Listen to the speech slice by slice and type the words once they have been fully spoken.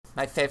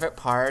My favorite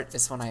part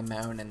is when I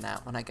moan in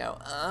that, when I go,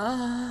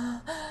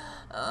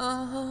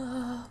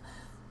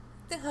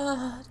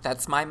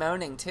 that's my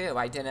moaning too.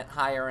 I didn't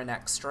hire an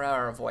extra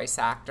or a voice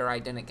actor. I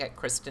didn't get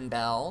Kristen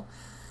Bell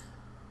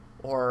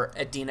or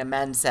Idina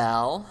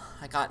Menzel.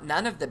 I got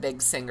none of the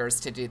big singers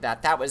to do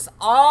that. That was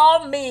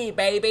all me,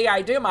 baby.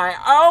 I do my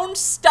own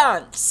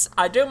stunts.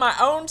 I do my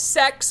own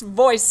sex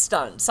voice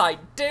stunts. I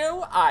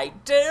do.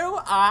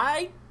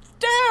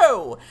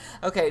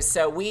 Okay,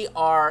 so we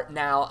are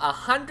now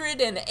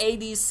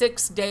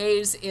 186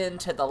 days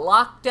into the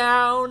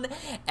lockdown,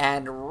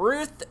 and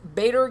Ruth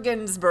Bader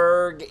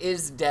Ginsburg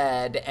is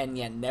dead, and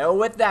you know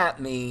what that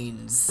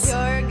means.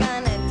 You're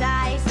gonna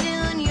die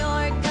soon,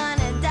 you're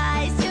gonna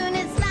die soon.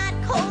 It's not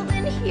cold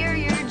in here,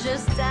 you're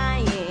just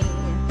dying.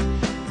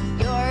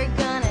 You're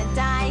gonna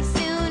die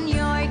soon,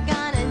 you're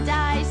gonna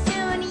die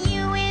soon.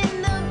 You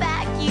in the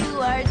back,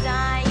 you are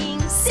dying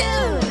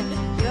soon.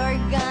 You're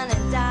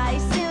gonna die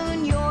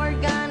soon, you're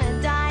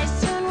gonna die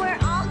soon. We're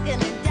all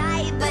gonna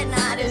die, but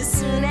not as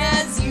soon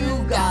as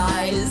you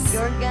guys.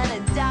 You're gonna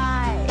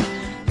die,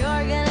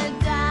 you're gonna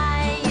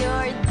die,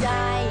 you're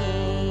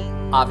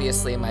dying.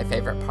 Obviously, my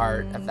favorite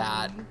part of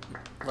that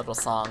little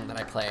song that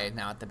I play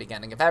now at the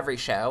beginning of every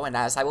show, and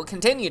as I will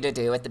continue to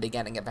do at the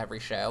beginning of every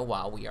show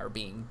while we are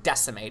being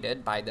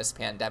decimated by this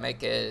pandemic,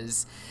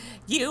 is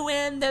 "You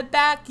in the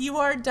back, you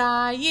are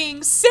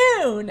dying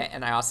soon."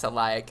 And I also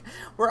like,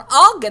 "We're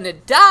all gonna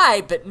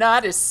die, but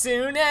not as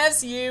soon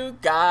as you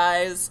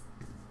guys."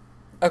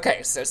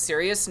 Okay, so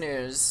serious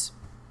news.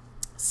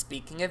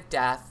 Speaking of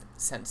death,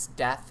 since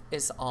death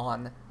is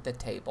on the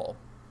table,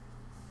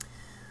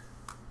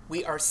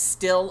 we are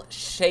still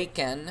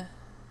shaken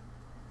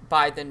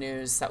by the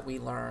news that we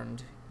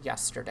learned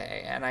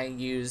yesterday. And I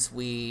use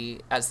we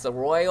as the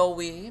royal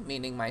we,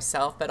 meaning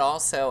myself, but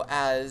also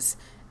as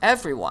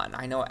everyone.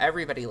 I know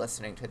everybody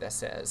listening to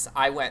this is.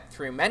 I went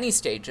through many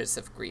stages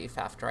of grief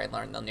after I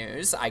learned the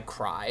news. I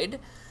cried.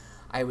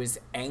 I was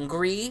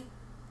angry.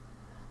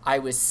 I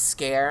was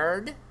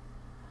scared.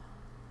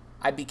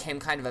 I became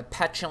kind of a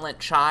petulant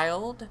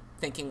child,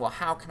 thinking, well,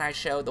 how can I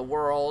show the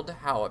world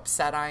how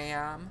upset I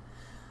am?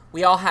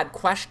 We all had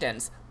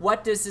questions.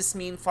 What does this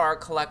mean for our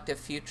collective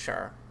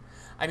future?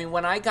 I mean,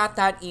 when I got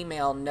that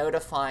email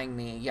notifying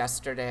me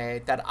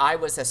yesterday that I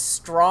was a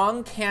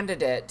strong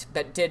candidate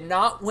but did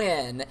not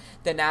win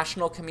the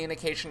National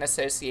Communication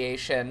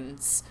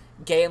Association's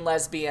Gay and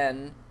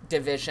Lesbian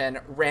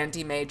Division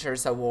Randy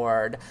Majors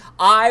Award,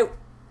 I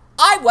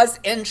was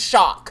in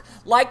shock.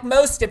 Like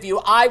most of you,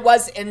 I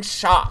was in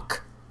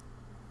shock.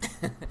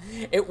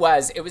 It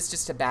was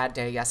just a bad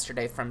day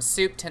yesterday from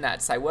soup to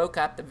nuts. I woke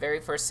up, the very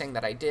first thing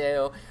that I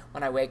do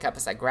when I wake up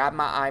is I grab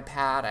my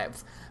iPad, I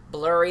have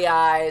blurry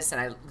eyes, and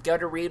I go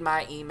to read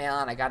my email,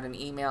 and I got an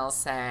email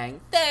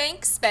saying,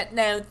 "Thanks, but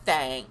no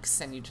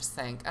thanks." And you just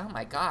think, oh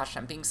my gosh,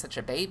 I'm being such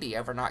a baby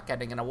over not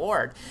getting an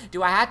award.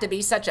 Do I have to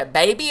be such a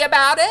baby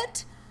about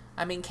it?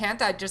 I mean,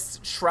 can't I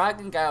just shrug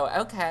and go,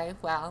 okay,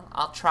 well,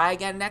 I'll try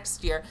again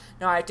next year?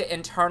 No, I have to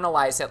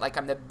internalize it like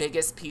I'm the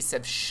biggest piece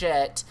of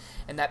shit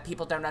and that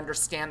people don't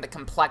understand the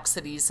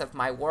complexities of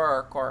my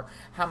work or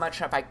how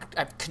much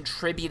I've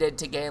contributed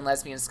to gay and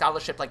lesbian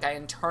scholarship. Like, I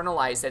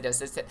internalize it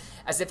as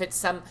if it's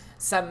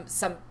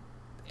some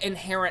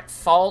inherent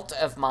fault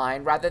of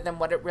mine rather than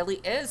what it really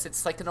is.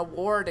 It's like an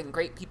award, and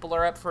great people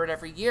are up for it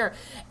every year.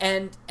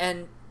 And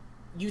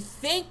you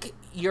think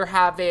you're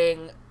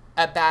having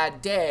a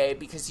bad day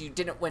because you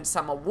didn't win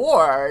some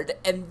award,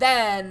 and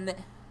then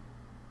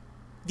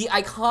the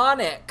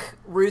iconic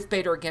Ruth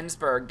Bader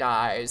Ginsburg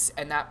dies,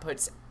 and that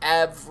puts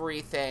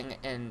everything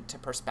into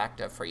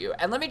perspective for you.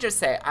 And let me just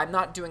say, I'm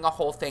not doing a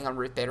whole thing on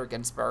Ruth Bader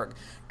Ginsburg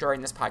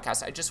during this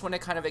podcast. I just want to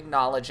kind of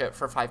acknowledge it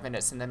for 5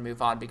 minutes and then move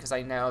on, because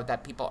I know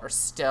that people are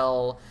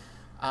still,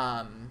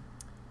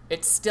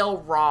 it's still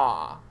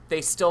raw.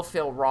 They still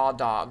feel raw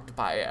dogged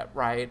by it,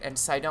 right? And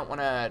so I don't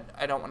want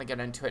to get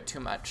into it too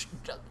much.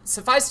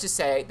 Suffice to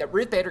say that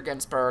Ruth Bader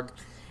Ginsburg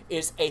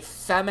is a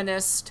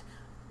feminist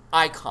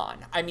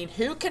icon. I mean,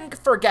 who can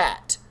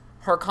forget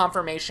her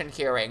confirmation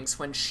hearings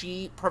when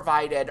she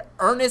provided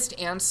earnest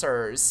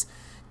answers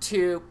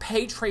to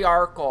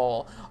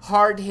patriarchal,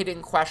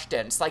 hard-hitting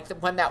questions, like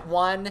when that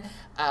one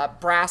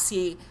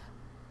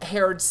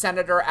brassy-haired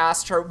senator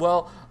asked her,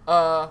 well,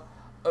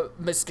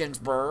 Miss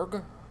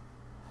Ginsburg,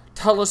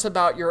 tell us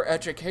about your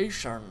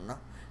education.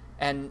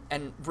 And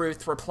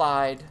Ruth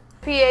replied,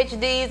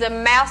 PhDs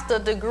and master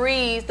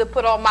degrees to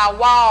put on my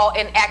wall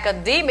in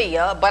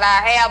academia, but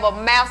I have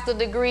a master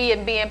degree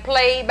in being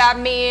played by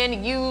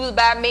men, used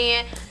by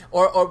men.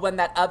 Or when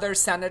that other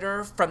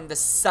senator from the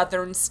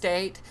southern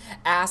state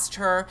asked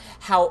her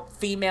how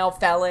female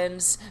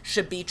felons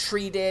should be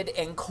treated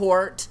in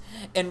court,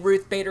 and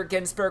Ruth Bader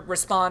Ginsburg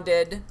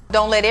responded,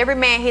 don't let every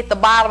man hit the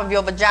bottom of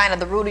your vagina,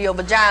 the root of your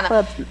vagina.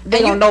 But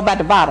they don't know about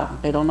the bottom.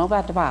 They don't know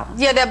about the bottom.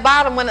 Yeah, that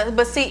bottom one.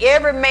 But see,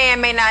 every man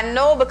may not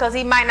know because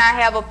he might not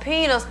have a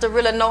penis to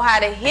really know how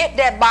to hit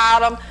that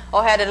bottom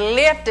or how to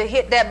lift to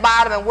hit that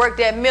bottom and work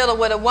that middle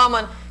where the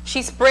woman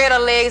she spread her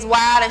legs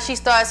wide and she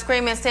started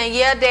screaming, saying,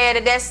 "Yeah, daddy,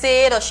 that's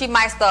it." Or she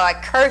might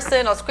start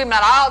cursing or screaming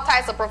out all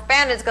types of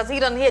profanities because he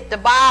done hit the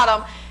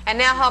bottom. And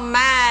now her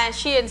mind,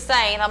 she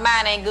insane. Her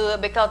mind ain't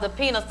good because the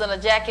penis done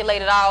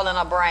ejaculated all in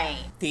her brain.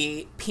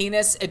 The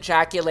penis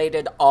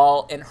ejaculated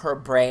all in her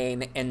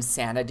brain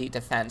insanity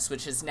defense,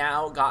 which has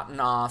now gotten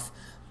off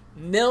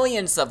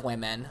millions of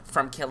women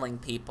from killing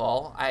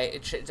people. A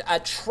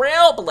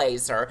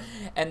trailblazer.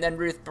 And then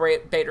Ruth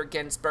Bader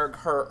Ginsburg,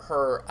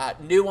 her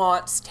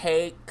nuanced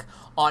take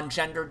on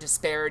gender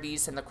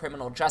disparities in the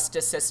criminal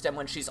justice system,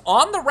 when she's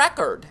on the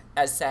record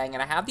as saying,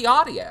 and I have the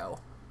audio,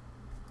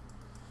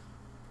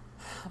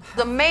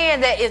 the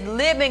man that is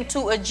living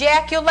to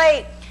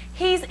ejaculate,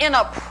 he's in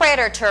a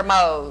predator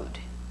mode.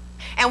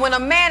 And when a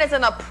man is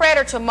in a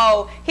predator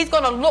mode, he's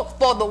going to look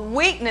for the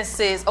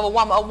weaknesses of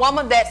a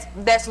woman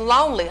that's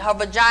lonely. Her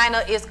vagina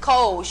is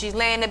cold. She's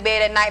laying in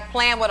bed at night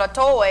playing with her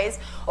toys,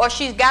 or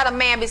she's got a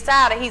man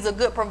beside her. He's a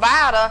good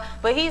provider,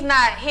 but he's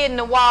not hitting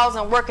the walls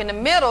and working the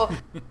middle.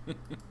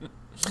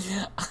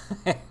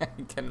 I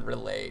can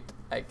relate.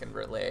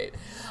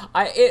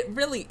 It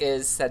really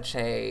is such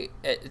a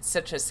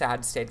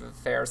sad state of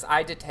affairs.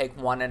 I did take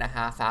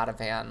 1.5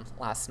 Ativan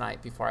last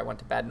night before I went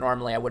to bed.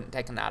 Normally I wouldn't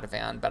take an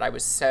Ativan, but I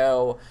was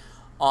so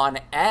on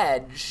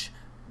edge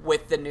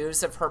with the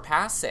news of her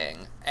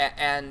passing,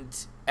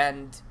 and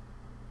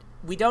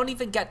we don't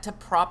even get to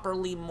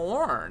properly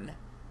mourn.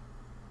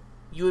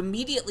 You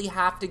immediately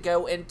have to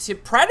go into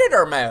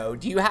predator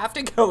mode. You have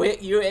to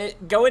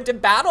go into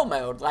battle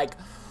mode. Like,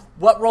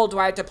 what role do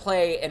I have to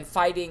play in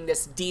fighting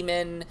this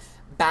demon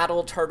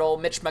battle turtle,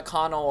 Mitch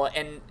McConnell,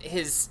 and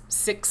his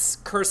 6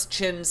 cursed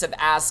chins of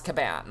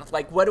Azkaban?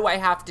 Like, what do I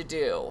have to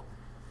do?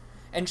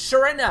 And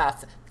sure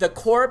enough, the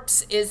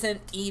corpse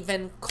isn't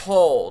even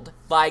cold.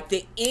 Like,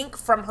 the ink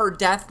from her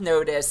death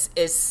notice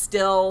is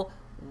still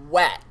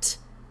wet,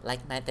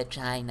 like my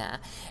vagina.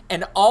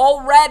 And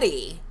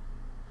already,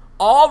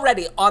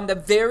 on the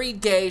very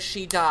day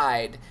she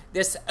died,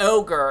 this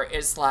ogre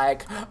is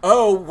like,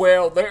 oh,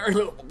 well,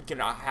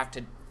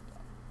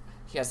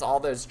 he has all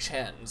those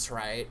chins,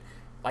 right?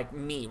 Like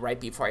me, right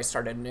before I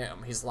started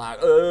Noom. He's like,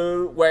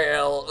 oh,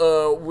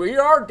 well, we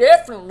are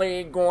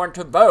definitely going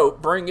to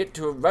bring it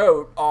to a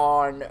vote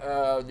on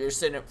the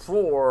Senate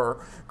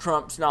floor.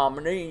 Trump's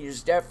nominee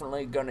is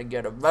definitely going to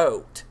get a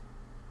vote.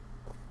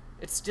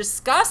 It's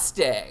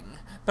disgusting.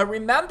 But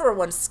remember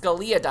when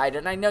Scalia died,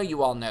 and I know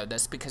you all know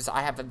this because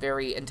I have a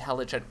very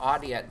intelligent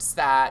audience,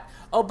 that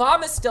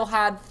Obama still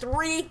had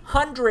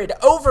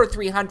over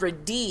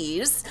 300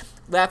 Ds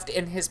left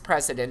in his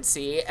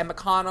presidency, and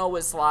McConnell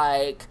was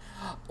like,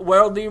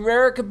 well, the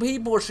American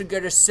people should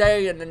get a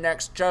say in the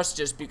next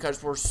justice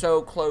because we're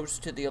so close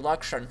to the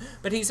election.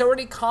 But he's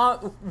already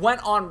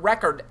went on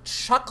record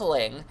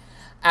chuckling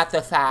at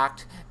the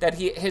fact that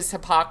his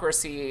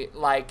hypocrisy,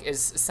 like,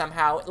 is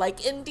somehow,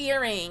 like,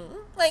 endearing.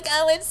 Like,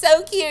 oh, it's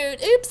so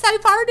cute. Oops, I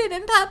farted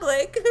in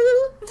public.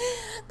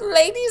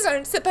 Ladies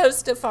aren't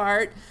supposed to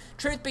fart.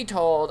 Truth be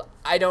told,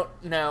 I don't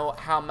know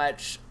how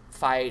much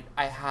fight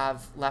I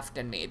have left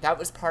in me. That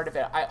was part of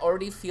it. I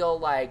already feel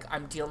like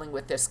I'm dealing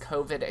with this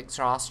COVID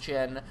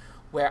exhaustion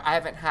where I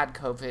haven't had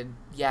COVID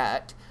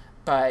yet,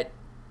 but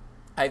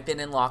I've been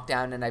in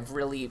lockdown and I've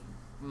really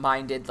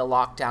minded the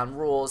lockdown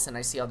rules, and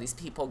I see all these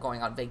people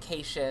going on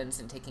vacations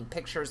and taking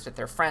pictures with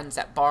their friends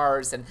at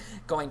bars and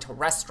going to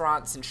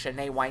restaurants and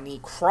Shanae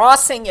Winey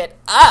crossing it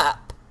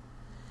up.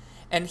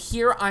 And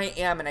here I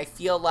am, and I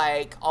feel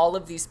like all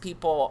of these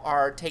people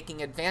are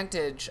taking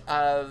advantage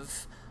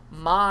of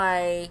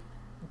my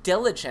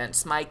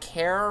diligence, my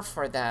care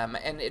for them,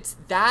 and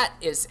that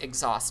is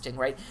exhausting,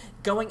 right?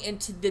 Going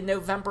into the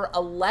November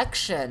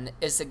election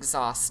is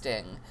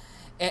exhausting.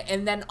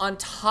 And then on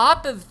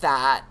top of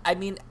that, I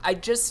mean, I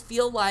just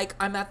feel like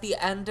I'm at the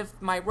end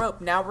of my rope.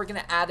 Now we're going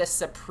to add a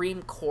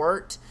Supreme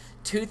Court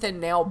tooth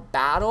and nail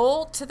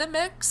battle to the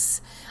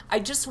mix. I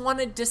just want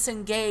to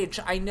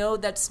disengage. I know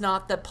that's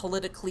not the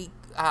politically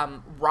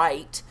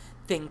right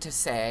thing to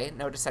say.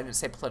 Notice I didn't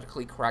say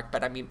politically correct,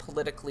 but I mean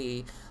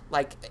politically,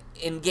 like,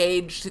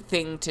 engaged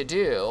thing to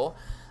do.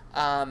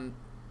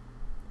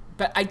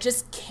 But I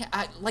just can't,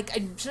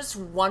 I'm just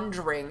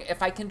wondering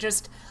if I can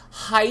just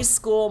high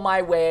school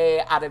my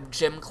way out of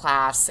gym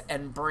class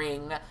and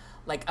bring,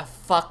 like, a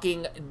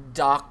fucking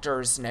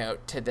doctor's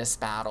note to this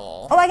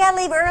battle. Oh, I gotta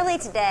leave early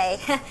today.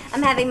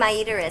 I'm having my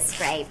uterus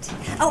scraped.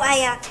 Oh,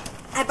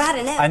 I brought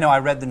a note. I know, I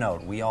read the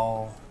note. We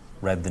all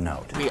read the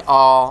note. We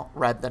all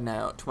read the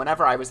note.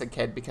 Whenever I was a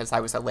kid, because I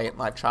was a late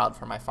life child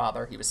for my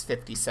father, he was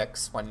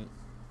 56 when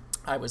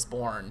I was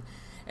born.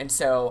 And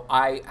so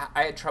I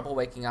had trouble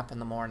waking up in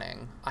the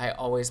morning. I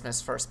always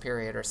missed first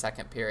period or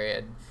second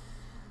period.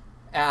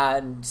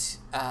 And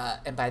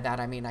by that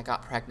I mean I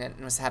got pregnant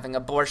and was having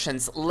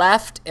abortions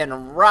left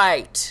and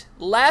right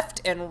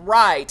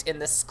in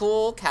the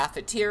school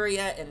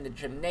cafeteria, in the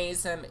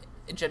gymnasium.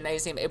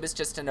 It was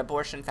just an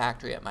abortion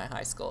factory at my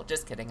high school.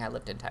 Just kidding. I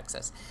lived in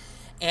Texas.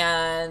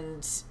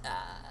 And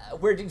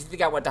where did you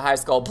think I went to high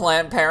school?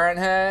 Planned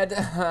Parenthood?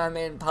 I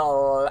mean,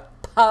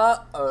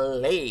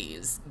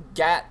 please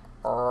get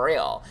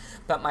real.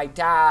 But my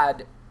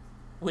dad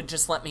would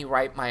just let me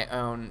write my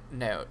own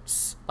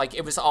notes. Like,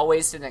 it was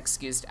always an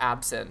excused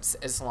absence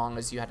as long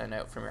as you had a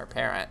note from your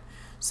parent.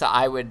 So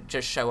I would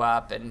just show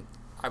up and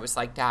I was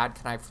like, Dad,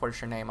 can I forge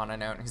your name on a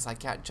note? And he's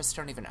like, yeah, just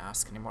don't even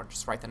ask anymore.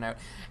 Just write the note.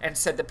 And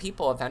so the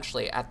people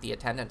eventually at the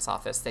attendance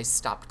office, they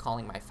stopped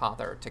calling my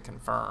father to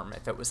confirm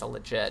if it was a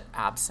legit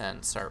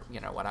absence or, you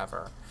know,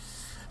 whatever.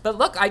 But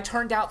look, I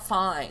turned out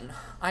fine.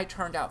 I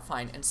turned out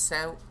fine. And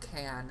so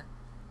can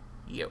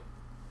you.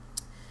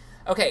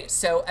 Okay,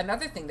 so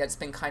another thing that's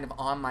been kind of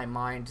on my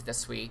mind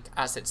this week,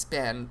 as it's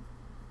been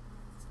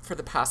for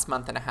the past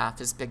month and a half,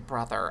 is Big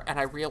Brother. And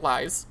I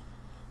realize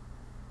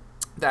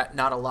that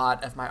not a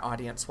lot of my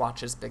audience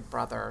watches Big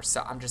Brother,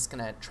 so I'm just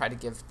going to try to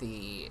give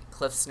the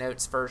Cliff's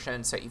Notes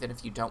version, so even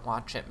if you don't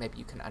watch it, maybe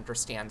you can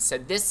understand. So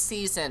this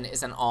season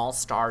is an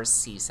all-stars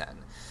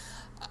season.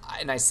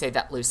 And I say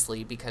that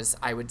loosely because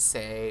I would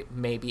say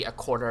maybe a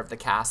quarter of the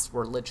cast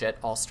were legit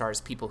all-stars,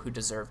 people who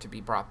deserve to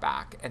be brought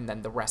back, and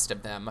then the rest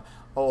of them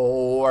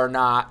are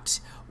not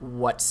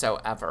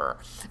whatsoever.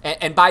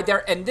 And by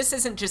their, and this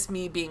isn't just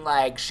me being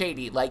like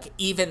shady, like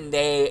even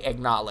they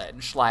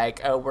acknowledge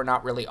like, oh, we're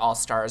not really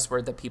all-stars,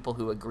 we're the people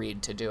who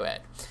agreed to do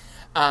it.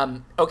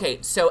 Okay,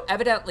 so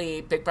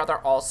evidently Big Brother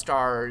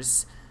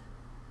All-Stars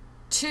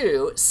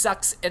 2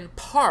 sucks in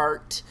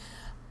part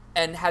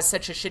and has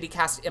such a shitty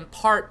cast in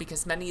part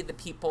because many of the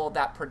people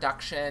that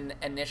production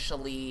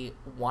initially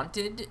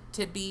wanted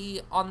to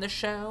be on the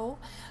show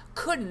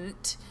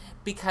couldn't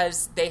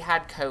because they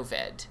had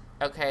COVID.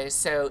 Okay,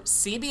 so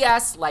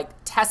CBS like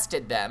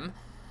tested them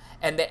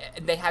and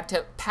they had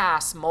to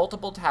pass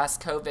multiple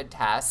tests, COVID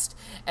tests.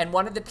 And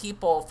one of the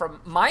people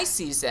from my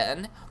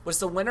season was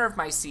the winner of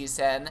my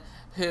season,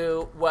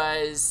 who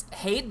was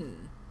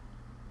Hayden.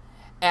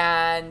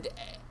 And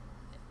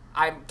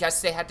I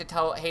guess they had to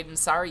tell Hayden,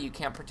 sorry, you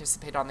can't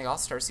participate on the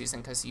All-Star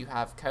season because you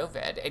have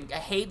COVID. And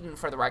Hayden,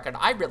 for the record,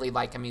 I really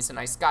like him. He's a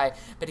nice guy,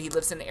 but he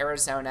lives in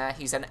Arizona.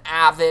 He's an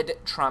avid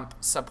Trump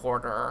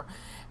supporter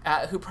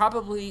who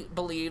probably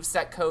believes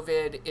that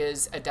COVID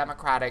is a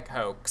Democratic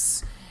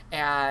hoax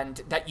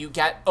and that you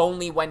get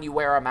only when you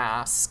wear a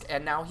mask.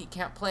 And now he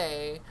can't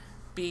play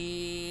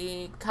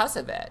because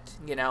of it,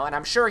 you know? And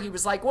I'm sure he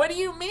was like, what do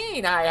you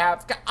mean I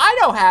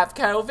don't have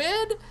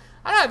COVID?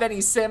 I don't have any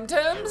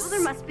symptoms. Well,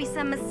 there must be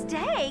some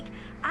mistake.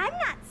 I'm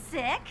not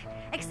sick.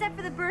 Except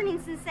for the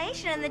burning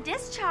sensation and the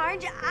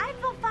discharge, I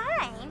feel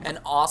fine. And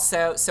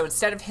also, so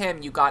instead of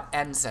him, you got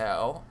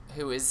Enzo,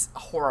 who is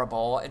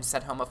horrible and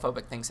said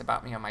homophobic things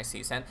about me on my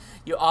season.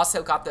 You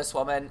also got this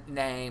woman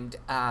named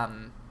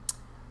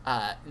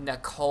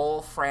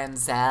Nicole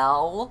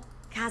Franzel.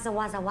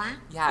 Kazawazawa?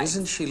 Yeah.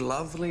 Isn't she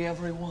lovely,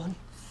 everyone?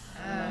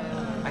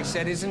 I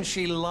said, isn't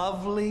she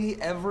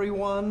lovely,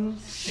 everyone?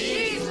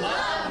 She's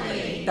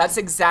lovely! That's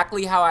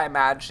exactly how I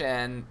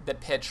imagine the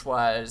pitch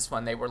was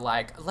when they were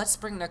like, let's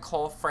bring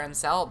Nicole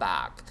Franzel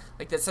back.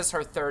 Like, this is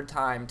her third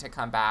time to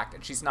come back,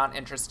 and she's not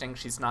interesting,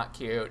 she's not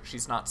cute,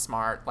 she's not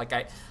smart. Like,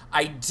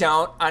 I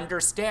don't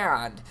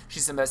understand.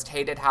 She's the most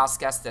hated house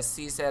guest this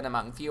season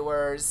among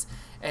viewers.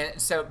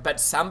 And so, but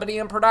somebody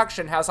in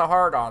production has a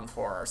hard-on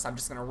for her. So I'm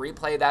just gonna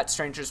replay that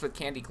Strangers with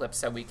Candy clip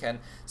so we can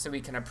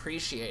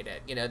appreciate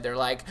it. You know, they're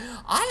like,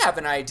 I have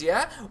an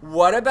idea.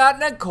 What about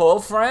Nicole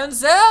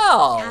Franzel?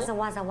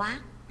 Kazawazawa?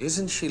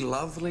 Isn't she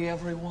lovely,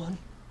 everyone?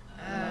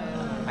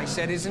 I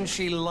said, isn't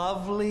she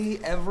lovely,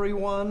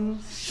 everyone?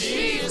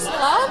 She's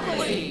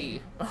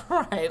lovely.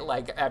 Right,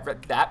 like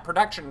that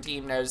production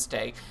team knows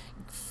to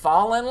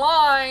fall in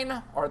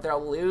line or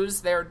they'll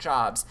lose their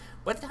jobs.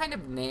 What kind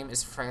of name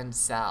is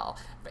Franzel?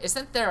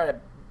 Isn't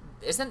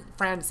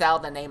Franzel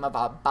the name of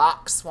a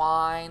box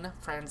wine?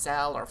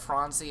 Franzel or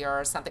Franzier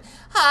or something?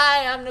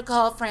 Hi, I'm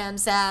Nicole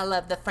Franzel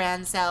of the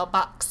Franzel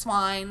box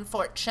wine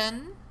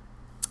fortune.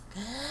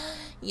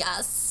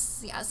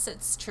 Yes,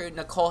 it's true.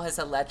 Nicole has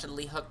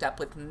allegedly hooked up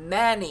with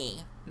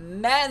many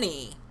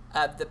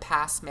of the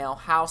past male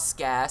house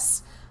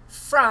guests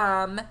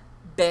from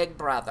Big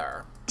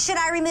Brother. Should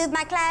I remove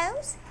my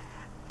clothes?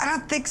 I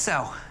don't think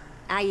so.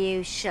 Are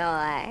you sure?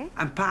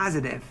 I'm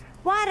positive.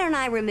 Why don't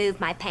I remove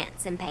my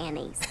pants and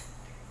panties?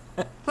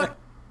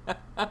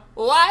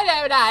 Why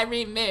don't I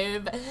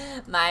remove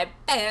my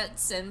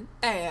pants and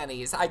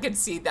panties? I can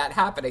see that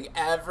happening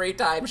every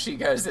time she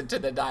goes into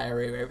the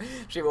diary room.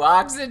 She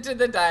walks into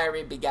the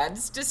diary,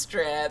 begins to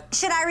strip.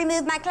 Should I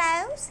remove my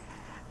clothes?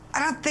 I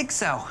don't think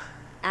so.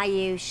 Are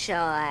you sure?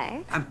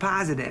 I'm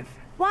positive.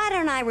 Why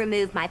don't I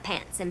remove my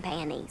pants and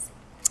panties?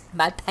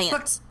 My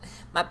pants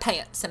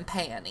and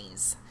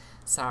panties.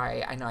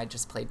 Sorry, I know I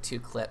just played 2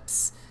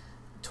 clips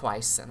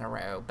twice in a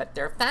row, but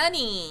they're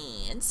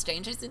funny and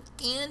Strangers with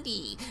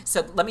Candy.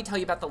 So let me tell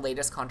you about the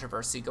latest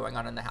controversy going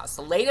on in the house.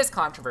 The latest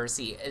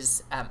controversy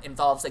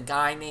involves a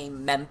guy named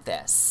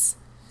Memphis.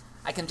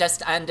 I can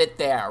just end it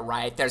there,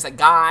 right? There's a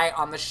guy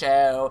on the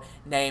show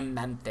named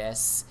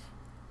Memphis.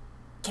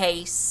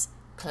 Case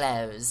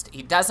closed.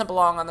 He doesn't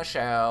belong on the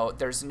show.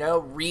 There's no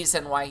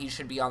reason why he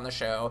should be on the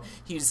show.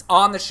 He's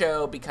on the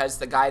show because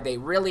the guy they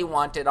really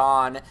wanted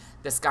on,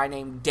 this guy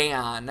named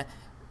Dan,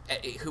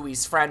 who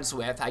he's friends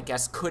with, I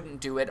guess couldn't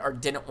do it or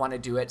didn't want to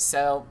do it.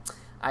 So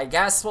I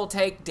guess we'll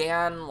take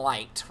Dan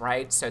Light,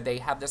 right? So they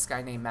have this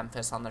guy named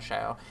Memphis on the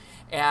show.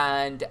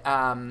 And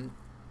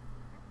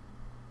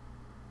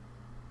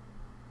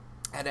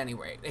at any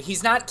rate,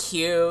 he's not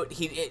cute.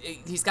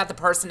 He's got the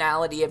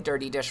personality of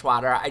Dirty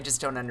Dishwater. I just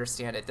don't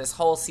understand it. This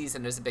whole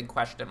season is a big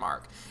question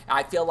mark.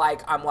 I feel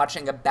like I'm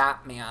watching a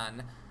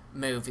Batman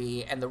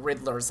movie and the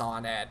Riddler's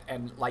on it.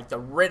 And, like, the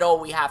riddle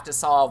we have to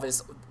solve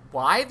is,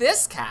 why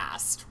this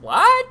cast?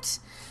 What?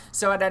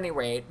 So at any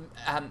rate,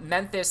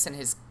 Memphis and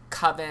his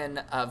coven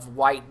of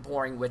white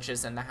boring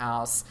witches in the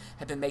house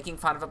have been making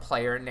fun of a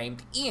player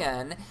named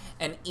Ian,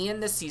 and Ian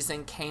this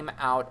season came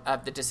out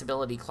of the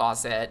disability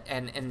closet,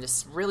 and in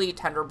this really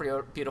tender,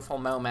 beautiful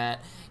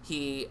moment,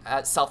 he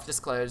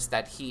self-disclosed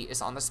that he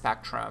is on the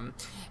spectrum.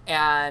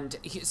 And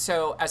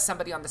so as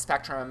somebody on the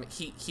spectrum,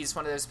 he's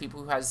one of those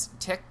people who has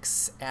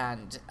tics,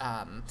 and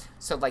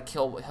so like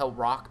he'll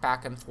rock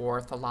back and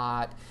forth a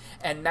lot.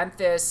 And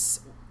Memphis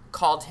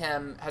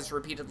has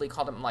repeatedly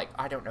called him, like,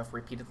 I don't know if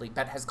repeatedly,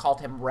 but has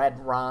called him Red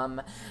Rum,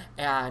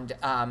 and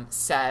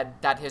said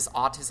that his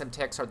autism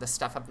tics are the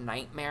stuff of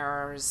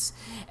nightmares.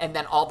 And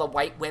then all the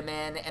white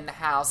women in the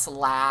house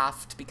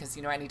laughed because,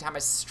 you know, anytime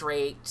a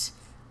straight,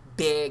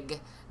 big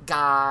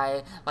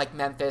guy like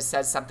Memphis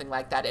says something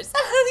like that, it's,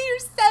 oh,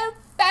 you're so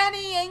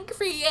funny and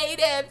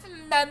creative,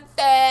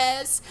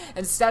 Memphis.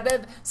 Instead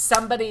of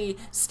somebody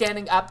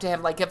standing up to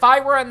him, like if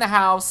I were in the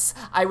house,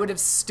 I would have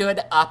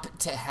stood up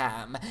to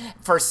him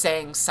for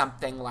saying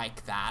something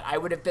like that. I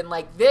would have been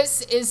like,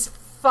 this is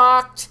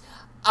fucked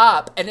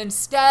up. And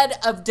instead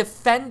of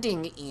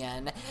defending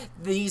Ian,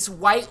 these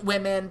white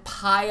women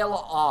pile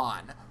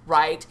on,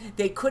 right?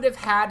 They could have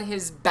had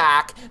his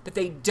back, but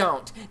they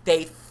don't.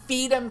 They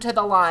feed him to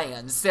the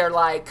lions. They're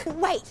like,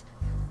 Wait.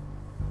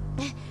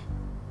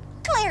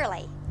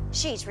 Clearly,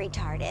 she's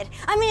retarded.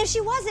 I mean, if she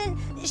wasn't,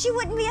 she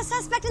wouldn't be a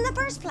suspect in the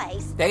first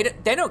place. they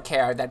don't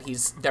care that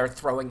they're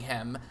throwing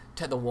him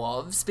to the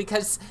wolves,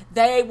 because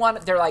they're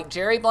like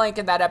Jerry Blank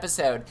in that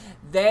episode.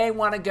 They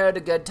want to go to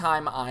Good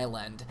Time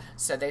Island.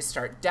 So they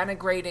start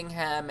denigrating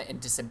him and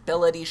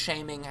disability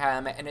shaming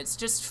him, and it's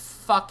just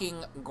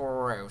fucking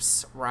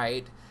gross,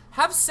 right?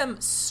 Have some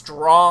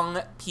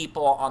strong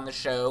people on the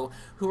show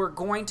who are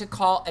going to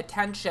call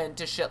attention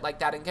to shit like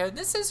that and go,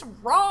 this is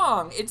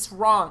wrong. It's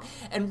wrong.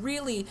 And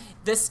really,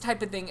 this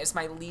type of thing is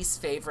my least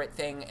favorite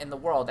thing in the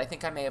world. I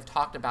think I may have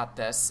talked about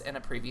this in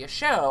a previous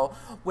show,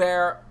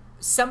 where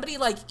somebody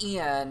like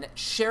Ian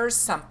shares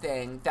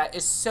something that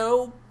is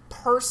so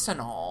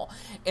personal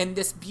in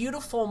this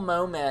beautiful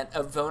moment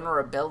of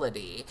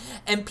vulnerability,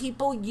 and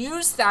people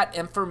use that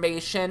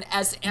information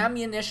as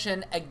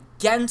ammunition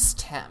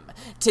against him,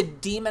 to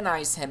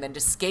demonize him and to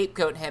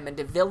scapegoat him and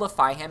to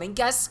vilify him. And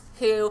guess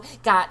who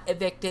got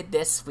evicted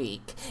this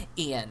week?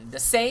 Ian. The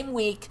same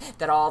week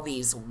that all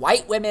these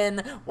white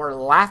women were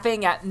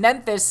laughing at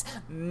Memphis,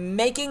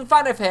 making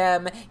fun of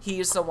him,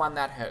 he's the one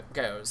that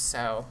goes.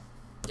 So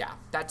yeah,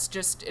 that's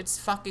just, it's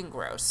fucking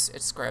gross.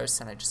 It's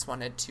gross, and I just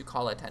wanted to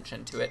call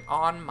attention to it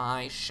on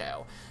my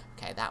show.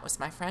 Okay, that was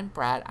my friend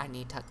Brett. I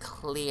need to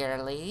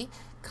clearly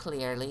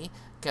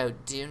go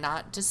do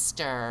not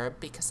disturb,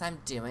 because I'm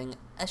doing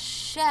a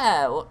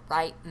show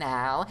right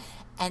now,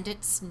 and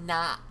it's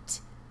not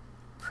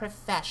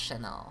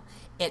professional.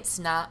 It's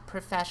not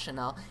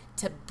professional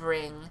to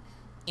bring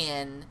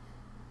in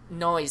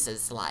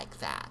noises like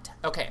that.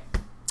 Okay,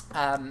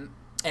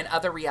 in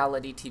other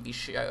reality TV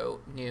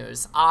show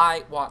news,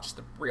 I watch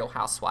the Real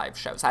Housewives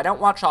shows. I don't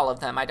watch all of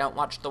them. I don't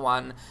watch the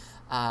one,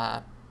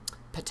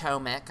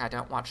 Potomac. I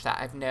don't watch that.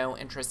 I have no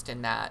interest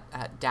in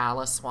that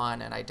Dallas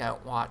one, and I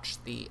don't watch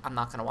I'm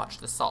not going to watch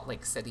the Salt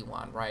Lake City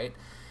one, right?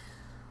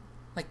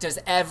 Like, does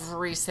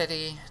every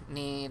city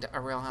need a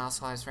Real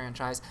Housewives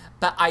franchise?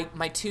 But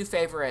my two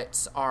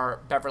favorites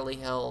are Beverly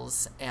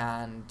Hills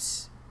and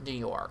New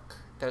York.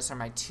 Those are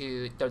my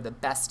two. They're the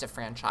best of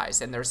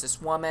franchise. And there's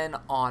this woman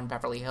on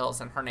Beverly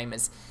Hills, and her name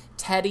is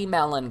Teddi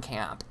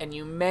Mellencamp. And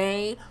you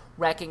may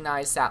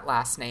recognize that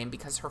last name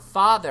because her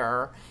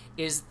father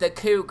is the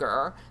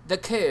Coug,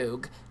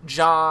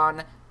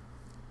 John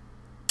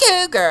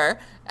Cougar.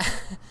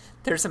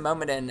 There's a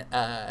moment in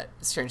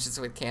Strangers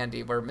with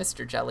Candy where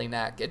Mr.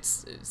 Jellyneck, it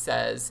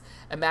says,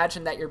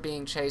 imagine that you're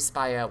being chased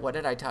by a, what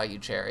did I tell you,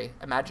 Jerry?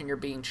 Imagine you're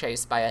being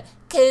chased by a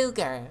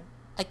cougar.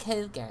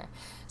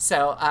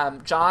 So,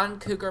 John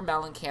Cougar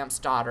Mellencamp's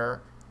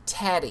daughter,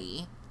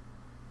 Teddi,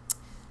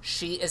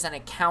 she is an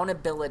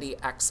accountability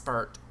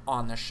expert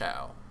on the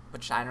show,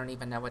 which I don't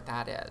even know what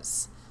that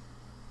is.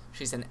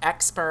 She's an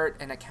expert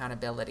in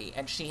accountability,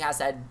 and she has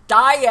a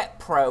diet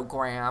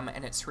program,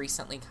 and it's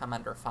recently come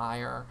under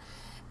fire.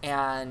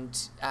 And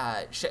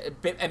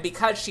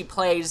because she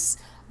plays,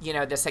 you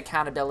know, this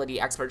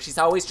accountability expert, she's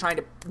always trying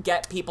to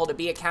get people to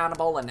be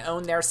accountable and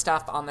own their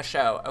stuff on the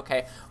show,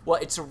 okay? Well,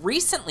 it's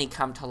recently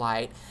come to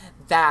light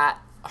that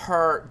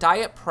her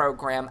diet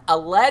program,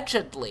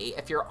 allegedly,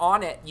 if you're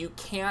on it,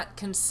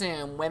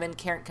 women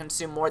can't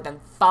consume more than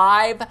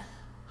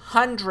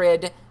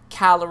 500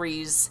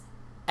 calories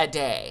a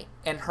day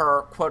in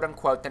her quote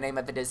unquote, the name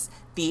of it is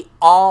the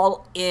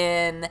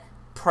All-In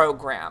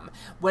program,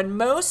 when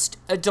most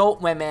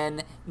adult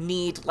women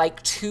need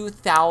like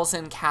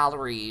 2,000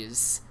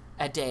 calories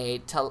a day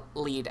to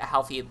lead a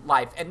healthy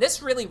life. And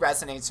this really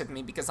resonates with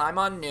me because I'm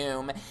on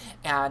Noom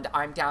and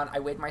I'm down, I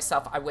weighed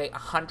myself, I weigh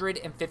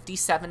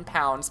 157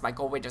 pounds. My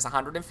goal weight is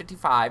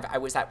 155. I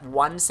was at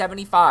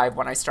 175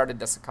 when I started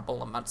this a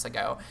couple of months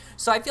ago.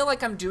 So I feel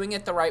like I'm doing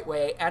it the right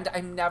way and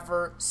I'm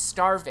never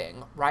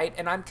starving, right?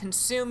 And I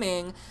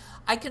consume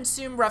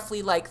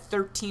roughly like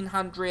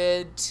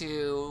 1,300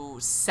 to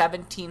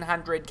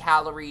 1,700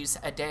 calories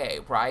a day,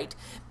 right?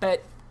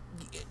 But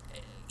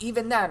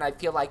even then, I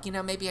feel like,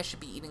 maybe I should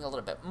be eating a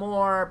little bit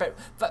more. But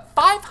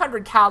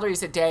 500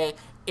 calories a day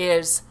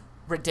is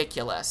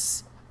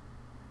ridiculous.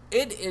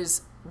 It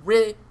is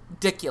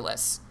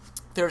ridiculous.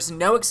 There's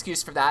no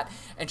excuse for that.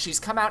 And she's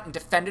come out and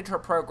defended her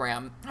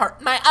program,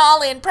 my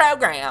all-in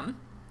program.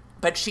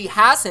 But she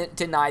hasn't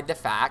denied the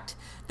fact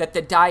that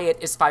the diet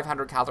is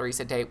 500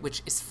 calories a day,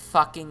 which is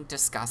fucking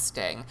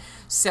disgusting.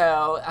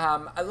 So,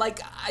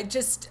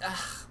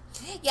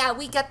 yeah,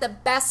 we get the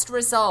best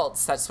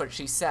results. That's what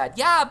she said.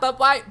 Yeah, but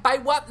by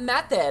what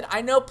method? I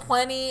know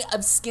plenty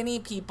of skinny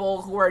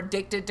people who are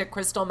addicted to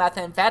crystal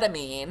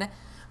methamphetamine,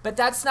 but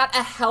that's not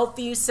a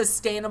healthy,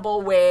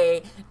 sustainable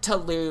way to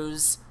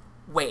lose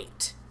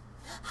weight.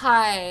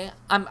 Hi,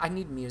 I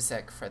need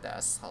music for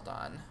this. Hold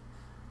on.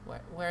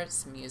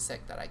 Where's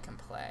music that I can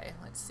play?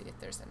 Let's see if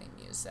there's any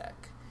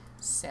music.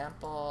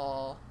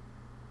 Sample.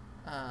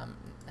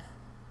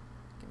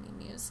 Give me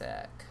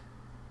music.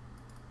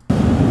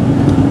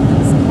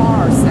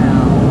 Car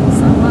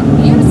sounds. I want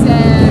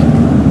music.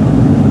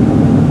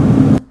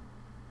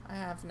 I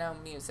have no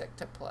music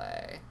to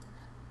play.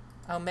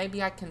 Oh,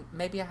 maybe I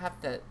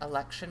have the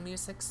election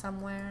music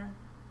somewhere.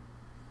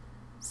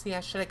 See, I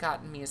should have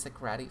gotten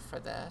music ready for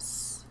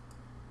this.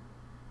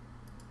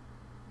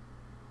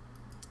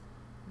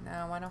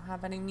 No, I don't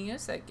have any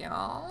music,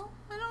 y'all.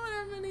 I don't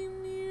have any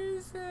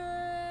music.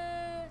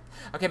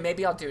 Okay,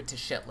 maybe I'll do it to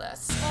shit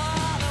list.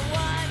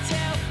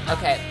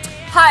 Okay.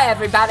 Hi,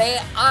 everybody.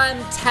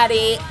 I'm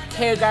Teddy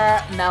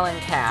Cougar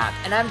Mellencamp,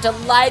 and I'm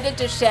delighted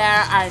to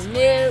share our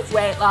new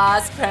weight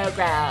loss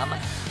program.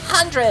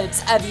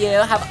 Hundreds of you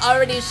have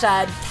already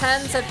shed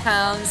tens of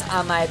pounds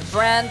on my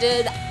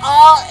branded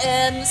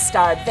all-in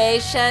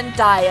starvation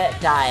diet.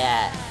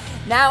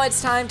 Now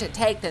it's time to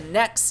take the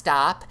next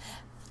stop.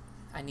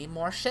 I need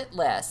more shit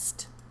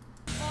list.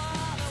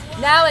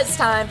 Now it's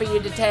time for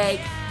you to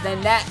take the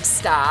next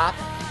stop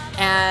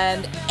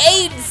and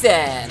AIDS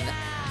in,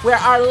 where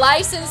our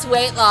licensed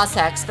weight loss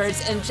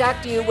experts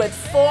inject you with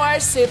 4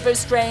 super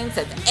strains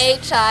of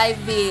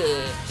HIV.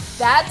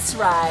 That's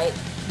right,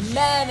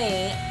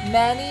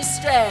 many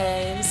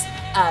strains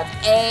of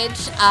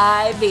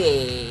HIV.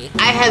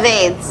 I have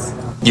AIDS.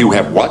 You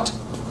have what?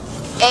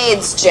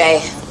 AIDS,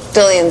 Jay.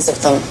 Billions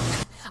of them.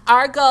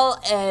 Our goal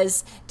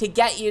is to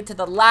get you to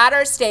the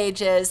latter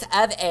stages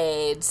of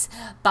AIDS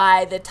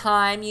by the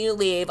time you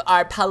leave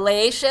our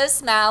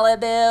Palacious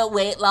Malibu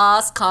weight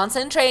loss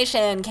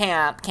concentration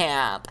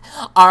camp.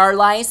 Our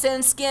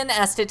licensed skin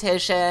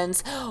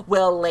estheticians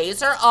will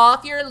laser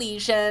off your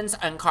lesions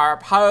and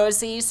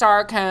Kaposi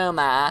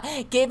sarcoma,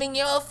 giving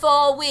you a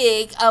full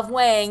week of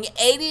weighing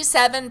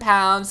 87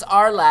 pounds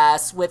or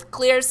less with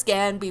clear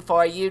skin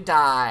before you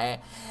die.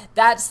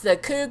 That's the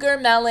Cougar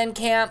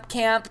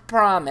Mellencamp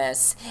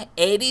promise.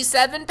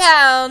 87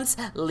 pounds,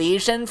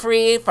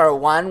 lesion-free for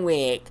 1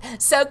 week.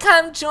 So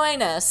come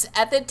join us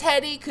at the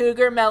Teddy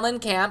Cougar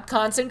Mellencamp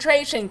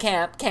concentration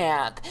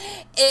camp.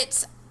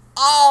 It's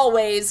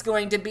always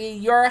going to be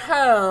your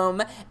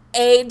home,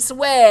 AIDS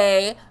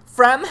way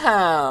from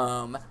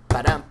home.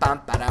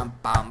 Ba-dum-bum,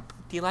 ba-dum-bum.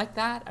 Do you like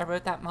that? I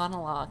wrote that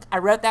monologue.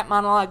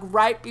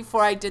 Right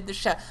before I did the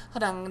show.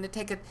 Hold on, I'm going to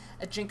take a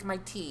drink of my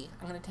tea.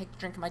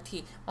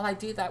 While I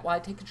do that, while I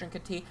take a drink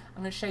of tea,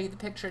 I'm going to show you the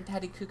picture of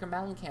Teddy Cougar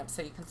Mellencamp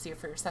so you can see it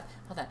for yourself.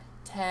 Hold on.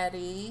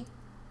 Teddy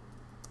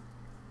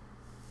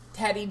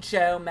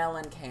Joe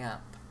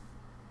Mellencamp.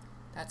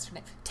 That's her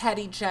name.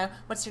 Teddy Joe.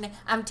 What's her name?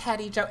 I'm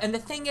Teddy Joe. And the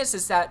thing is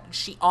that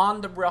she, on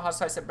the Real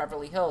Housewives of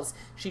Beverly Hills,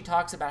 she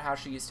talks about how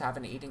she used to have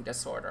an eating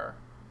disorder.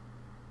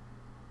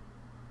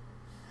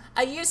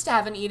 I used to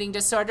have an eating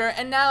disorder,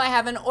 and now I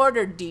have an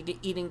ordered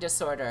eating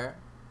disorder.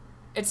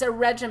 It's a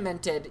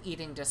regimented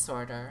eating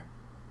disorder.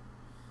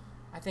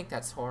 I think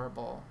that's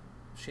horrible.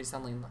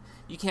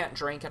 You can't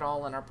drink at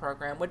all in our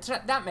program, which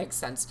that makes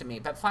sense to me.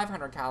 But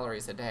 500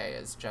 calories a day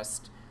is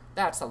just,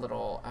 that's a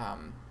little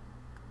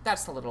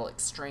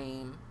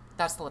extreme.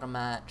 That's a little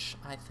much,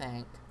 I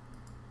think.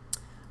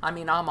 I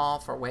mean, I'm all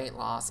for weight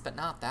loss, but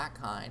not that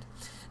kind.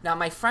 Now,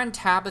 my friend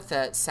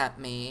Tabitha sent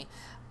me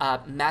a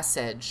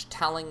message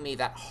telling me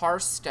that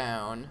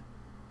Hearthstone,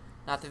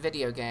 not the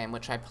video game,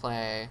 which I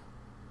play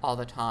all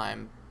the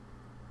time,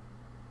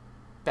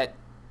 but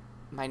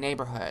my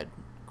neighborhood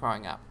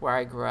growing up, where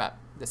I grew up,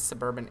 this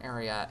suburban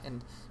area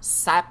in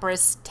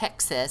Cypress,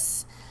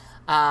 Texas,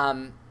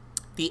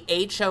 the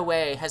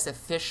HOA has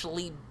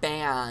officially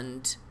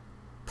banned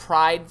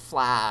pride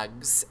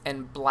flags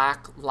and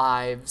Black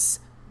Lives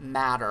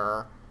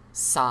Matter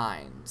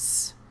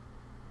signs.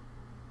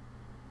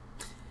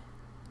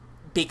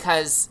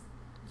 Because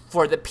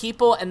for the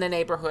people in the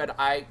neighborhood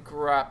I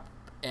grew up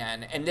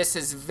in, and this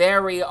is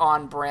very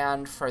on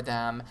brand for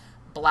them,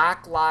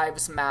 Black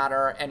Lives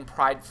Matter and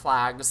pride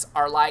flags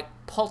are like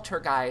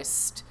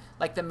poltergeist,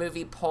 like the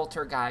movie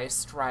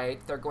Poltergeist, right?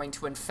 They're going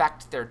to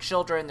infect their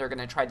children. They're going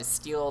to try to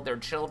steal their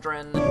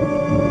children.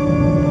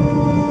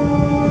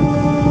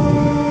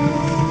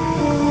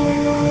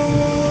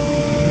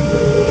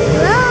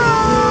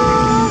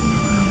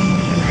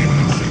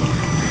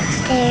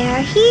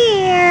 They're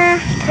here.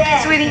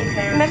 Sweetie,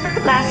 remember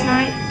last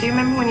night? Do you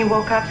remember when you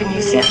woke up and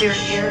you said you were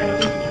here?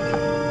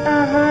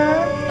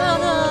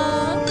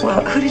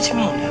 Well, who did you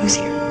mean? Who's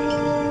here?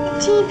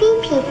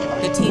 TV people.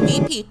 The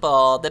TV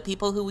people, the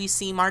people who we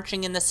see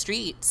marching in the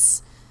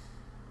streets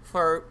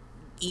for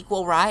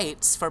equal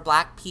rights for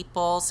black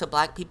people, so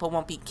black people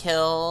won't be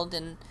killed,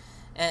 and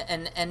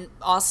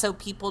also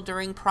people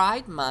during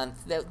Pride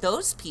Month.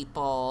 Those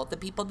people, the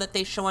people that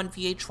they show on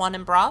VH1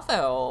 and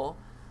Bravo,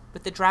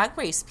 with the Drag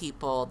Race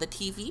people, the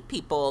TV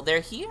people,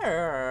 they're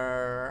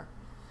here.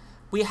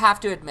 We have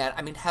to admit,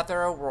 I mean,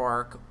 Heather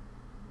O'Rourke,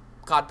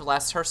 God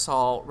bless her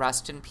soul,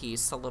 rest in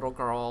peace, the little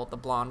girl, the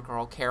blonde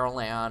girl, Carol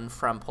Ann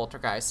from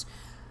Poltergeist,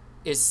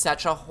 is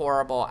such a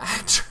horrible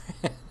actress.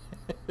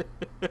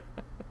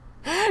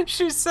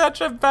 She's such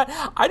a bad...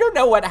 I don't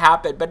know what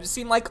happened, but it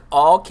seemed like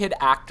all kid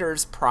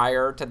actors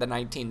prior to the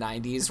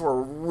 1990s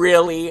were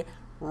really,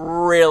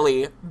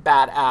 really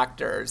bad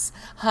actors.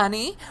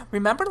 Honey,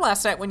 remember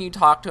last night when you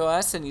talked to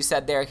us and you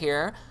said they're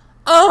here?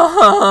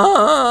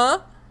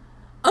 The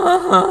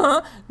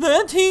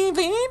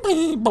TV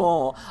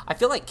people. I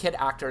feel like kid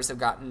actors have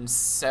gotten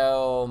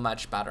so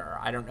much better.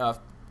 I don't know if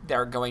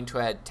they're going to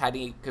a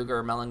Teddy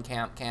Cougar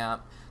Mellencamp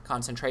camp,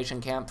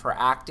 concentration camp for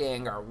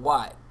acting or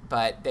what,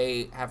 but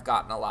they have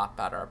gotten a lot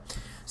better.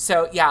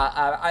 So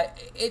yeah,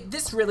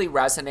 this really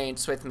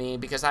resonates with me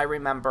because I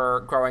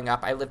remember growing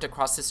up, I lived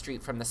across the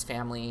street from this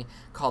family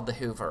called the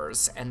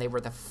Hoovers, and they were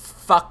the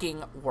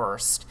fucking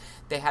worst.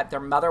 Their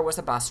mother was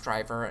a bus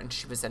driver, and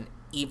she was an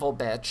evil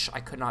bitch. I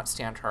could not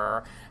stand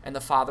her. And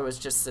the father was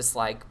just this,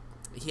 like,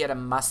 he had a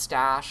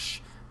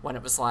mustache when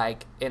it was,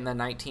 like, in the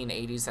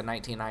 1980s and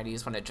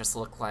 1990s when it just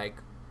looked like,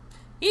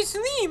 it's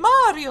me,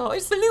 Mario,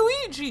 it's the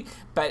Luigi.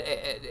 But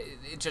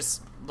it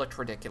just looked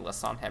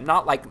ridiculous on him.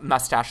 Not like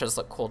mustaches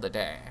look cool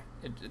today.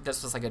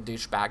 This was like a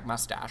douchebag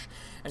mustache.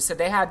 And so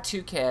they had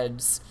two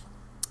kids.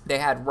 They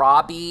had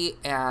Robbie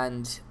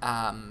and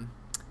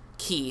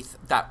Keith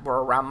that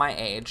were around my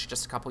age,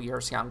 just a couple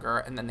years younger,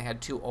 and then they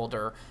had two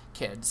older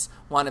kids.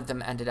 One of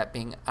them ended up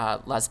being a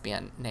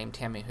lesbian named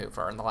Tammy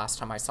Hoover, and the last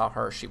time I saw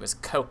her, she was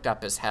coked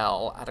up as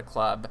hell at a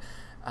club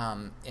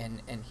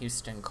in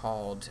Houston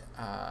called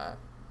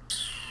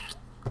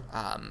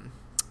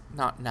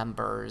not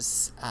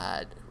Numbers,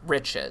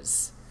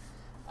 Riches,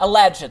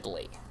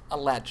 allegedly,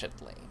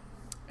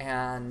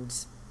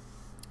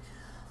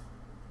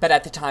 but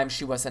at the time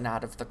she wasn't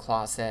out of the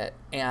closet,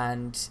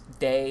 and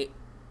they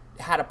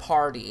had a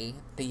party,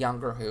 the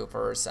younger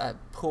Hoovers, a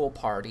pool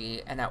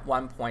party, and at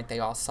one point they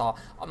all saw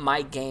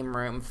my game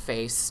room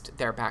faced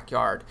their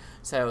backyard,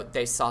 so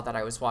they saw that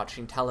I was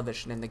watching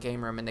television in the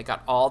game room, and they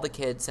got all the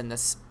kids in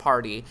this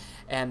party,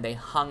 and they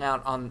hung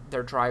out on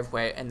their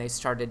driveway, and they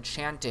started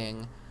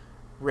chanting,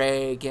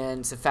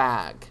 "Reagan's a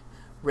fag,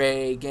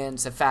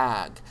 Reagan's a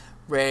fag,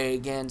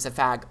 Reagan's a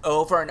fag,"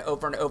 over and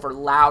over and over,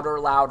 louder,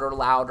 louder,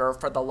 louder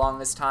for the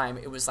longest time.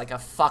 It was like a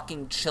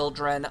fucking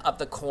Children of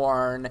the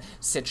Corn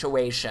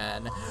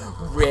situation.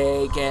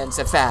 Reagan's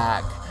a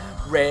fag,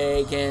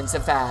 Reagan's a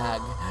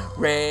fag,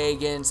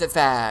 Reagan's a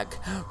fag,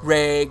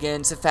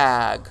 Reagan's a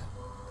fag,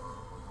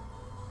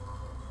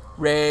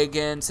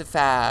 Reagan's a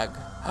fag.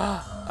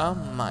 Oh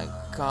my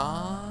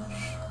gosh.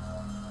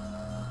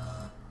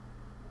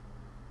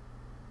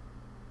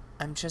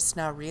 I'm just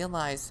now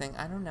realizing,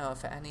 I don't know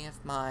if any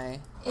of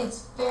my...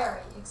 It's very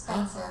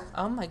expensive.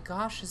 Oh my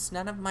gosh, has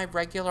none of my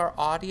regular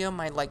audio,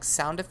 my like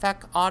sound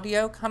effect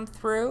audio come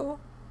through?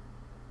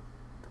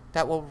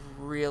 That will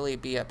really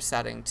be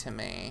upsetting to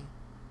me.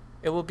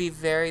 It will be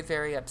very,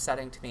 very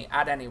upsetting to me,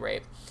 at any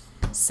rate.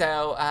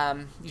 So,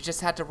 you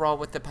just had to roll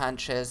with the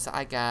punches,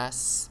 I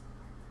guess.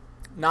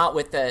 Not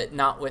with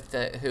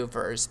the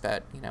Hoovers,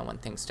 but, you know, when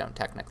things don't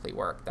technically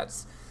work,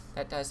 that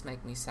does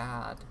make me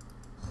sad.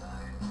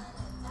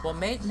 Well,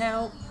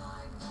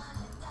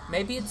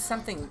 maybe it's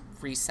something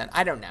recent.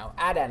 I don't know.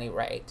 At any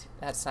rate,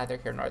 that's neither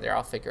here nor there.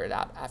 I'll figure it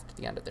out after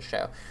the end of the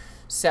show.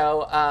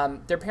 So,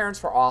 their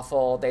parents were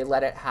awful. They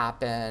let it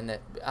happen.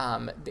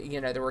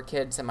 You know, there were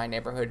kids in my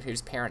neighborhood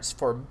whose parents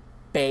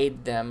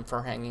forbade them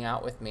for hanging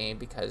out with me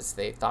because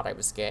they thought I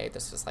was gay.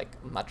 This was,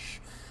 like, much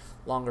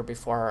longer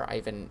before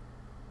I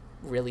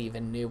really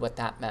even knew what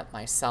that meant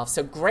myself.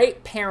 So,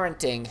 great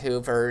parenting,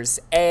 Hoovers.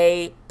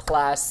 A++.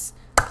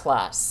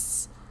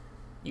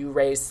 You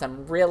raised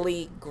some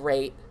really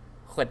great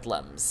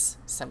hoodlums.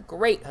 Some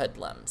great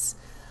hoodlums.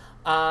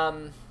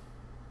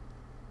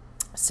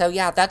 So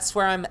yeah, that's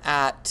where I'm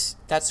at.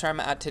 That's where I'm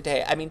at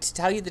today. I mean, to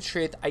tell you the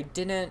truth, I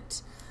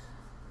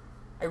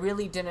I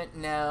really didn't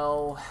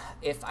know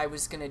if I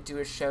was going to do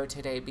a show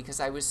today because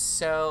I was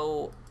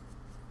so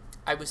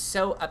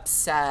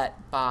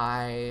upset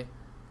by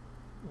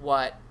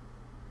what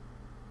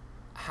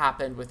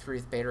happened with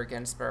Ruth Bader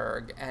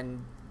Ginsburg,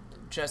 and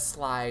just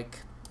like,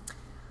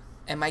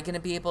 am I going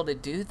to be able to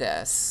do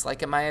this?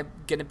 Like, am I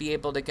going to be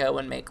able to go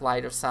and make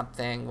light of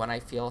something when I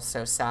feel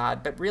so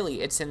sad? But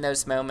really, it's in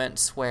those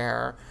moments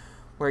where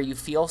you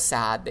feel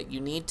sad that you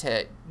need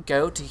to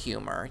go to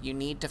humor. You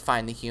need to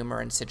find the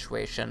humor in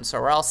situations,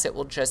 or else it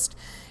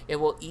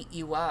will eat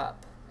you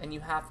up, and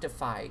you have to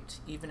fight,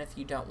 even if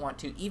you don't want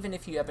to, even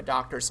if you have a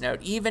doctor's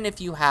note, even if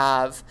you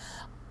have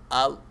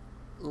a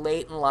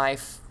late in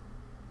life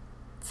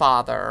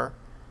father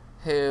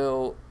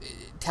who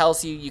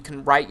tells you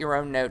can write your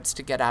own notes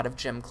to get out of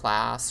gym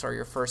class or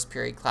your first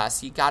period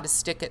class. You got to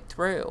stick it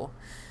through.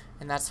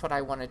 And that's what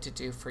I wanted to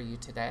do for you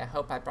today. I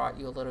hope I brought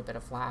you a little bit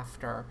of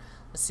laughter.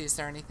 Let's see, is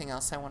there anything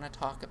else I want to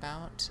talk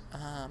about?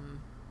 Let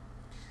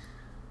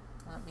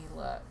me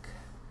look.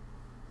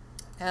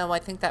 Oh, I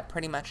think that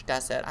pretty much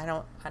does it. I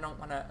don't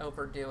want to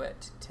overdo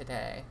it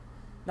today.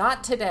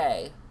 Not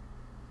today.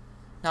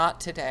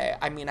 Not today.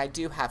 I mean, I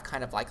do have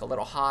kind of like a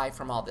little high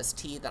from all this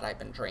tea that I've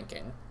been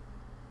drinking.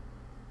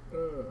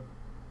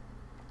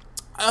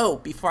 Oh,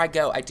 before I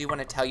go, I do want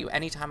to tell you,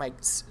 anytime I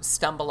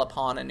stumble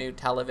upon a new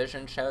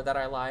television show that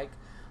I like,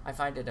 I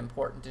find it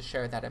important to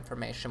share that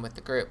information with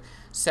the group.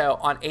 So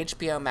on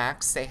HBO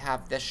Max, they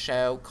have this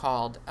show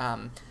called,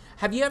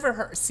 have you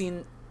ever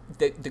seen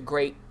the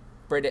Great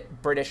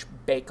British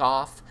Bake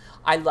Off?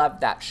 I love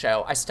that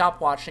show. I stopped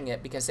watching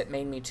it because it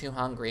made me too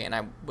hungry, and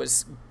I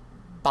was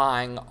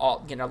buying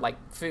all, like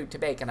food to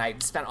bake, and I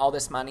spent all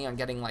this money on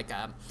getting like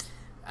a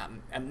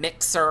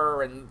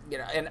mixer, and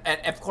and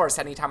of course,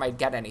 anytime I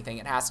get anything,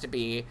 it has to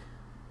be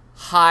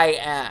high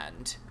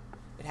end.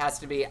 It has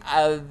to be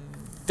a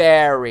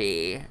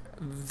very,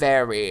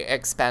 very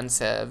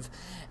expensive,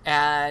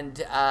 and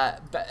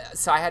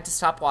so I had to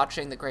stop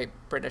watching the Great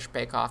British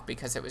Bake Off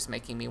because it was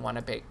making me want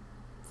to bake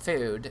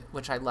food,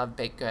 which I love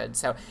baked goods.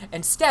 So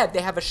instead,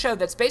 they have a show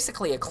that's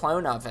basically a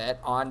clone of it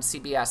on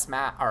HBO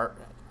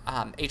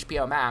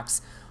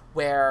Max,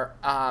 where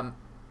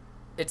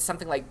it's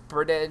something like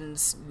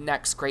Britain's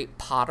Next Great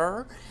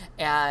Potter,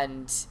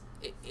 and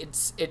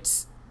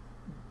it's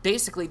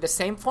basically the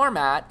same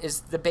format as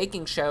the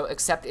baking show,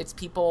 except it's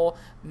people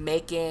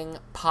making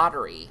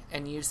pottery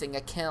and using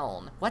a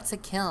kiln. What's a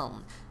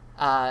kiln?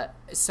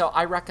 So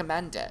I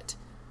recommend it.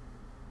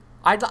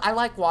 I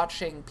like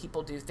watching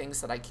people do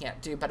things that I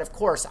can't do, but of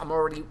course I'm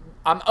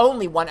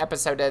only one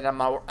episode in,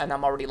 and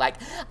I'm already like,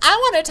 I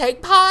want to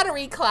take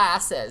pottery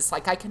classes.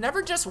 Like, I can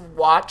never just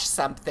watch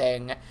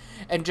something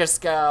and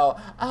just go,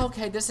 oh,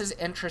 okay, this is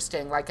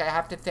interesting. Like, I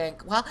have to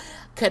think, well,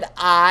 could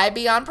I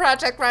be on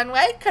Project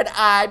Runway? Could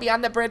I be on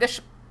the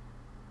British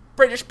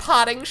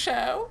potting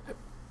show?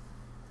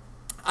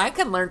 I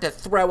can learn to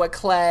throw a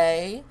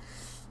clay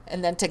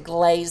and then to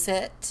glaze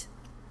it.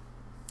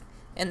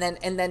 And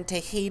then to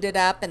heat it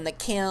up in the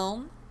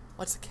kiln.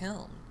 What's a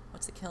kiln?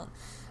 What's a kiln?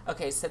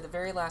 Okay, so the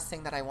very last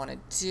thing that I want to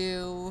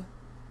do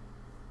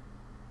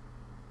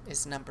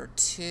is number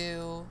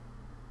 2.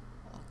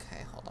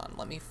 Okay, hold on.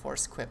 Let me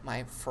force quit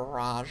my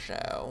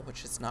Farajo,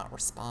 which is not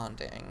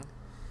responding,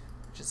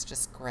 which is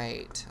just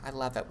great. I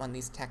love it when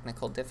these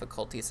technical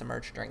difficulties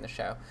emerge during the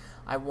show.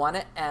 I want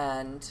to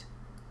end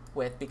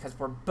with, because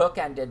we're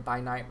bookended by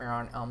Nightmare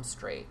on Elm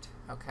Street,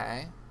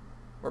 okay?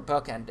 We're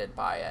bookended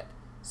by it.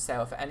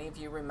 So if any of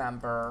you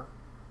remember,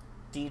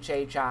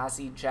 DJ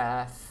Jazzy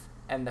Jeff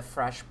and the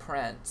Fresh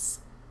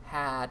Prince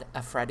had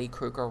a Freddy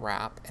Krueger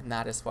rap, and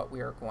that is what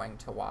we are going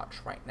to watch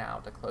right now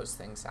to close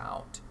things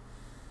out.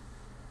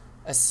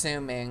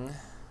 Assuming...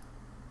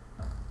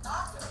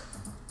 Doctor,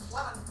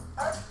 what on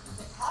earth do you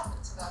think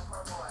happened to that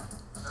poor boy?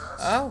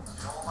 Oh.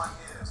 In all my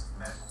years of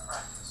medical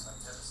practice, I've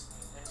never seen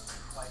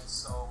anything quite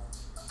so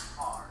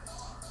hard.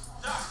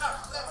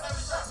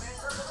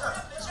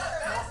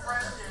 Your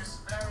friend is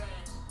very...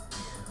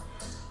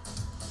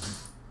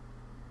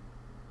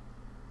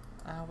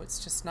 Oh, it's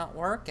just not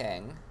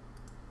working.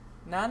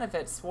 None of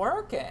it's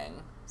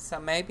working. So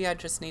maybe I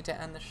just need to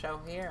end the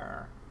show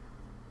here.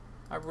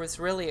 I was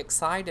really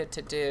excited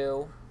to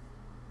do...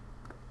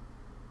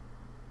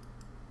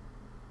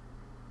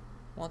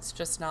 Well, it's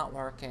just not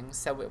working.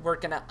 So we're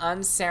going to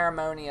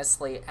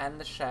unceremoniously end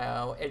the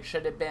show. It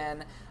should have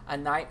been a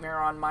Nightmare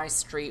on My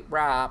Street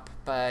rap,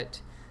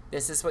 but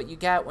this is what you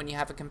get when you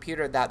have a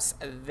computer that's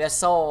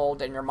this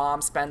old and your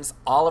mom spends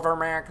all of her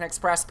American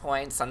Express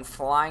points on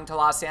flying to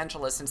Los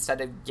Angeles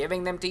instead of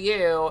giving them to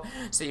you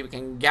so you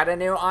can get a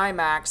new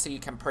iMac so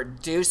you can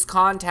produce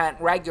content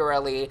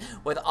regularly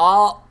with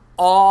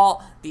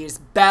all these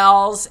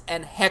bells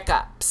and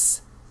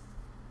hiccups.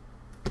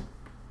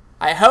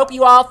 I hope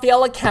you all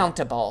feel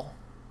accountable.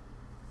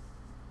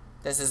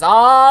 This is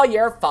all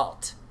your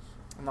fault.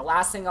 And the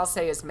last thing I'll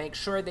say is make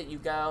sure that you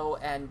go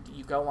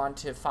on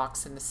to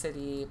Fox in the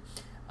City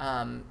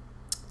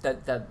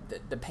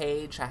the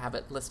page. I have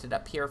it listed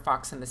up here,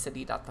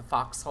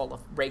 foxinthecity.thefoxhole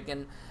of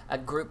Reagan, a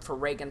group for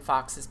Reagan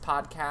Fox's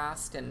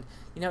podcast. And,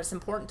 you know, it's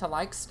important to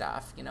like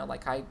stuff. You know,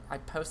 like I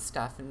post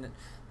stuff and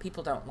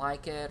people don't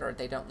like it or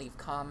they don't leave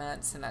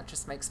comments, and that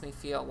just makes me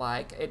feel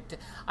like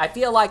I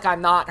feel like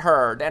I'm not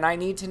heard, and I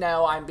need to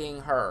know I'm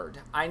being heard.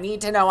 I need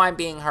to know I'm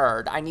being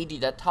heard. I need you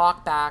to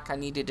talk back. I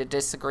need you to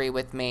disagree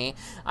with me.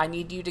 I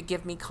need you to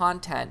give me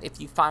content. If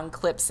you find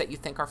clips that you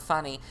think are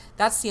funny,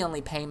 that's the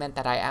only payment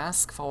that I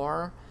ask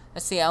for.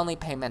 That's the only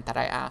payment that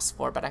I ask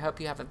for. But I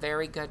hope you have a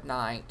very good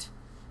night,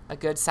 a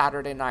good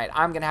Saturday night.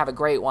 I'm going to have a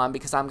great one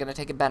because I'm going to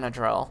take a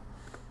Benadryl.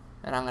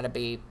 And I'm going to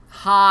be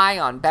high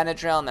on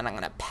Benadryl, and then I'm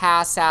going to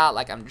pass out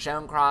like I'm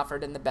Joan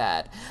Crawford in the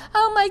bed.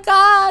 Oh my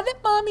God,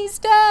 Mommy's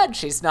dead.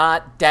 She's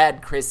not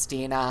dead,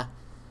 Christina.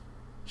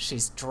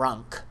 She's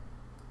drunk.